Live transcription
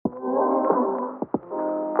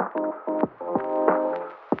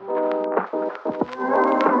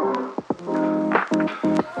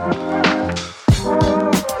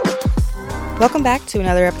Welcome back to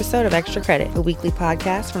another episode of Extra Credit, a weekly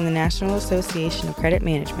podcast from the National Association of Credit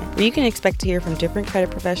Management, where you can expect to hear from different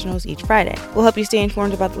credit professionals each Friday. We'll help you stay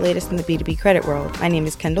informed about the latest in the B2B credit world. My name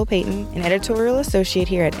is Kendall Payton, an editorial associate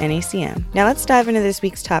here at NACM. Now let's dive into this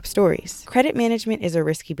week's top stories. Credit management is a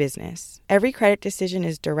risky business. Every credit decision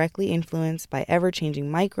is directly influenced by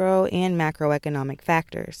ever-changing micro and macroeconomic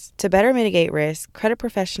factors. To better mitigate risk, credit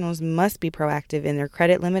professionals must be proactive in their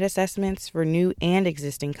credit limit assessments for new and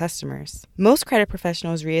existing customers. Most credit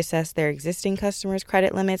professionals reassess their existing customers'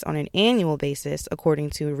 credit limits on an annual basis, according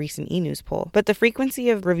to a recent eNews poll. But the frequency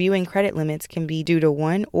of reviewing credit limits can be due to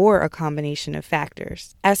one or a combination of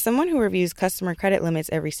factors. As someone who reviews customer credit limits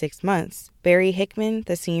every 6 months, Barry Hickman,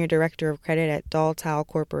 the Senior Director of Credit at Dahl Tile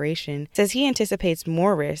Corporation, says he anticipates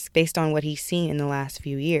more risk based on what he's seen in the last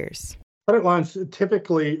few years. Credit lines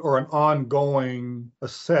typically are an ongoing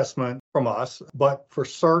assessment from us, but for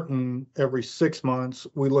certain, every 6 months,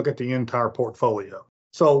 we look at the entire portfolio.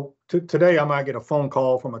 So today, I might get a phone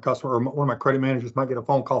call from a customer, or one of my credit managers might get a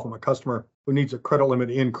phone call from a customer who needs a credit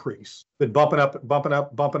limit increase. Been bumping up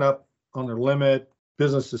on their limit.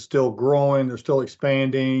 Business is still growing. They're still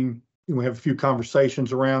expanding. We have a few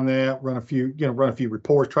conversations around that, run a few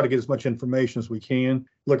reports, try to get as much information as we can,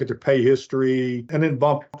 look at their pay history, and then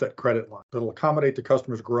bump that credit line. It'll accommodate the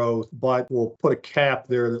customer's growth, but we'll put a cap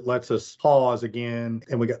there that lets us pause again,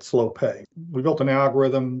 and we got slow pay. We built an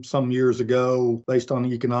algorithm some years ago based on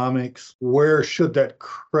the economics. Where should that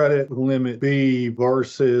credit limit be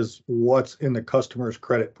versus what's in the customer's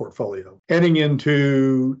credit portfolio? Heading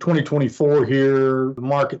into 2024 here, the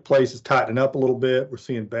marketplace is tightening up a little bit. We're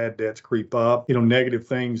seeing bad debts creep up, negative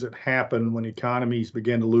things that happen when economies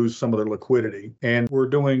begin to lose some of their liquidity. And we're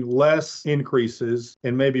doing less increases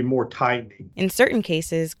and maybe more tightening. In certain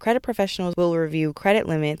cases, credit professionals will review credit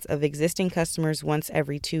limits of existing customers once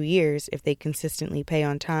every 2 years if they consistently pay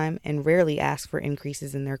on time and rarely ask for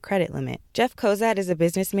increases in their credit limit. Jeff Kozat is a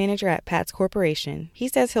business manager at Pat's Corporation. He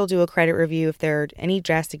says he'll do a credit review if there are any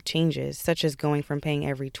drastic changes, such as going from paying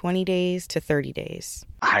every 20 days to 30 days.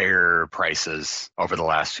 Higher prices over the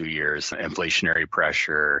last 2 years, inflationary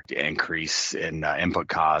pressure, increase in input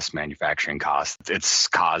costs, manufacturing costs. It's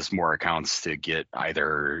caused more accounts to get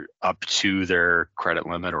either up to their credit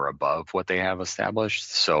limit or above what they have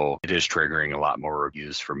established. So it is triggering a lot more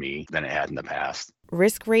reviews for me than it had in the past.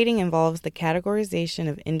 Risk rating involves the categorization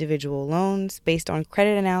of individual loans based on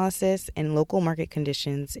credit analysis and local market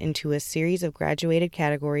conditions into a series of graduated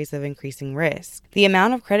categories of increasing risk. The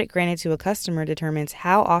amount of credit granted to a customer determines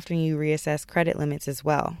how often you reassess credit limits as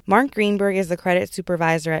well. Mark Greenberg is the credit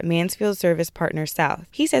supervisor at Mansfield Service Partners South.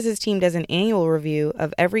 He says his team does an annual review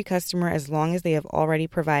of every customer as long as they have already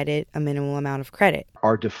provided a minimal amount of credit.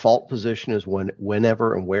 Our default position is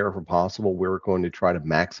whenever and wherever possible, we're going to try to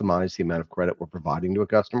maximize the amount of credit we're providing to a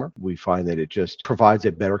customer. We find that it just provides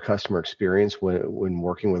a better customer experience when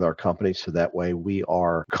working with our company, so that way we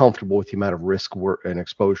are comfortable with the amount of risk and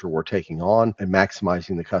exposure we're taking on and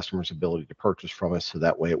maximizing the customer's ability to purchase from us, so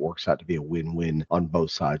that way it works out to be a win-win on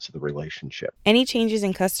both sides of the relationship. Any changes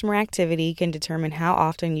in customer activity can determine how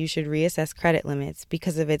often you should reassess credit limits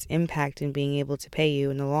because of its impact in being able to pay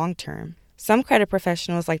you in the long term. Some credit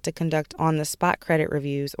professionals like to conduct on-the-spot credit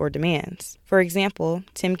reviews or demands. For example,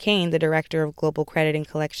 Tim Kane, the Director of Global Credit and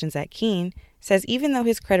Collections at Keene, says even though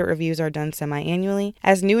his credit reviews are done semi-annually,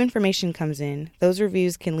 as new information comes in, those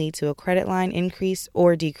reviews can lead to a credit line increase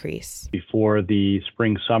or decrease. Before the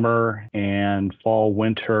spring, summer, and fall,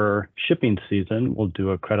 winter shipping season, we'll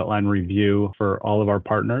do a credit line review for all of our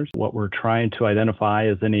partners. What we're trying to identify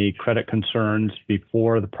is any credit concerns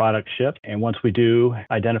before the product ships. And once we do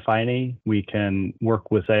identify any, we can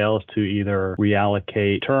work with sales to either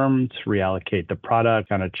reallocate terms, reallocate the product,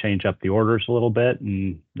 kind of change up the orders a little bit,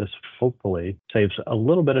 and this hopefully saves a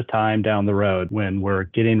little bit of time down the road when we're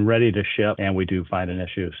getting ready to ship and we do find an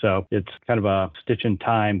issue. So it's kind of a stitch in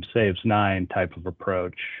time saves 9 type of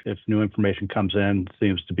approach. If new information comes in,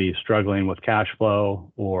 seems to be struggling with cash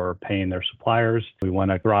flow or paying their suppliers, we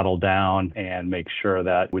want to throttle down and make sure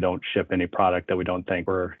that we don't ship any product that we don't think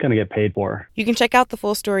we're going to get paid for. You can check out the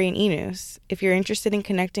full story in eNews. If you're interested in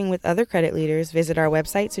connecting with other credit leaders, visit our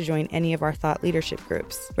website to join any of our thought leadership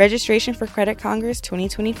groups. Registration for Credit Congress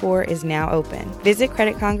 2024 is now open. Visit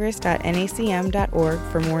creditcongress.nacm.org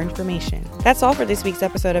for more information. That's all for this week's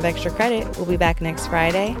episode of Extra Credit. We'll be back next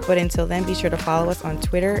Friday, but until then, be sure to follow us on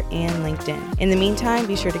Twitter and LinkedIn. In the meantime,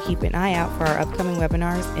 be sure to keep an eye out for our upcoming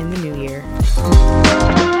webinars in the new year.